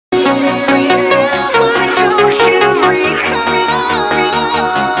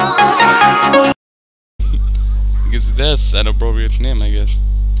that's an appropriate name, I guess.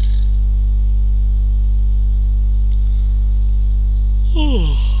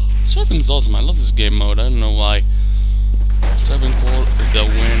 Surfing is awesome. I love this game mode. I don't know why. Surfing for the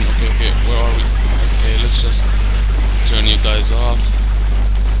win. Okay, where are we? Okay, let's just turn you guys off.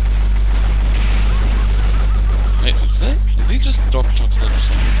 Wait, is that? Did they just drop chocolate or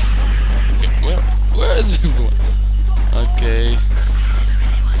something? Okay, where is everyone? Okay.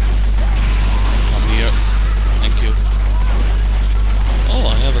 Come here. Thank you. Oh,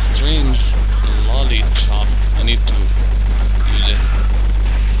 I have a strange lolly chop. I need to use it.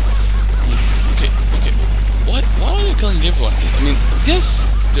 Okay. Why are you killing everyone? I mean, yes,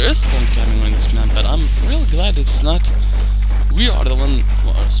 there is spawn camping in this map, but I'm real glad it's not. We are the one who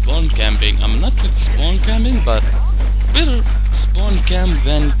are spawn camping. I'm not with spawn camping, but better spawn camp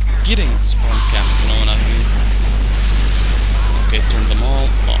than getting spawn camp, you know what I mean? Okay, turn them all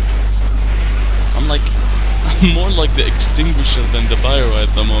off. I'm more like the Extinguisher than the pyro at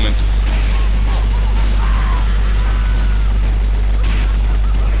the moment.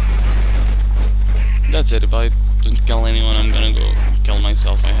 That's it. If I don't kill anyone, I'm gonna go kill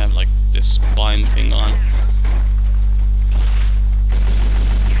myself. I have like this spine thing on.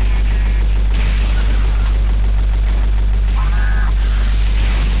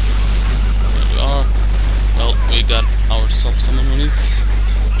 We got ourselves someone who needs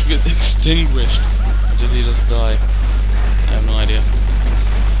to get extinguished. Or did he just die? I have no idea.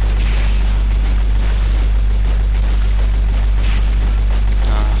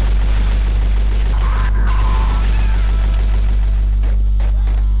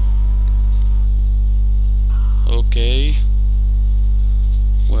 Okay.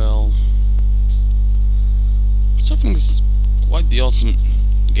 Well, surfing is quite the awesome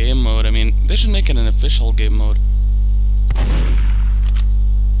game mode. I mean, they should make it an official game mode.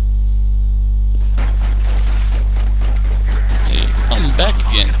 Hey, I'm back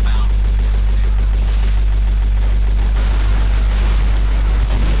again.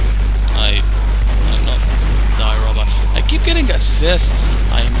 I'm not die robot. I keep getting assists.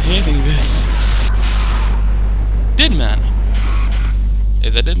 I'm hating this. Deadman.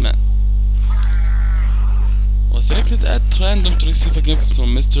 Is a deadman. Was selected at random to receive a gift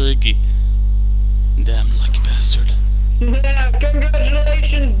from Mr. Iggy. Damn lucky bastard.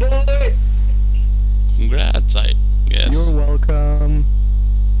 Congratulations, boy! Congrats, I guess. You're welcome.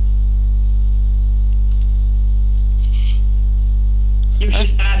 You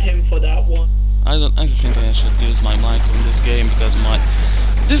should add him for that one. I don't think I should use my mic on this game because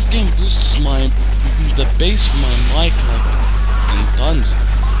this game boosts the bass of my mic like in tons.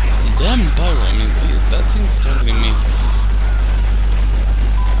 Damn pyro, I mean that thing's targeting me.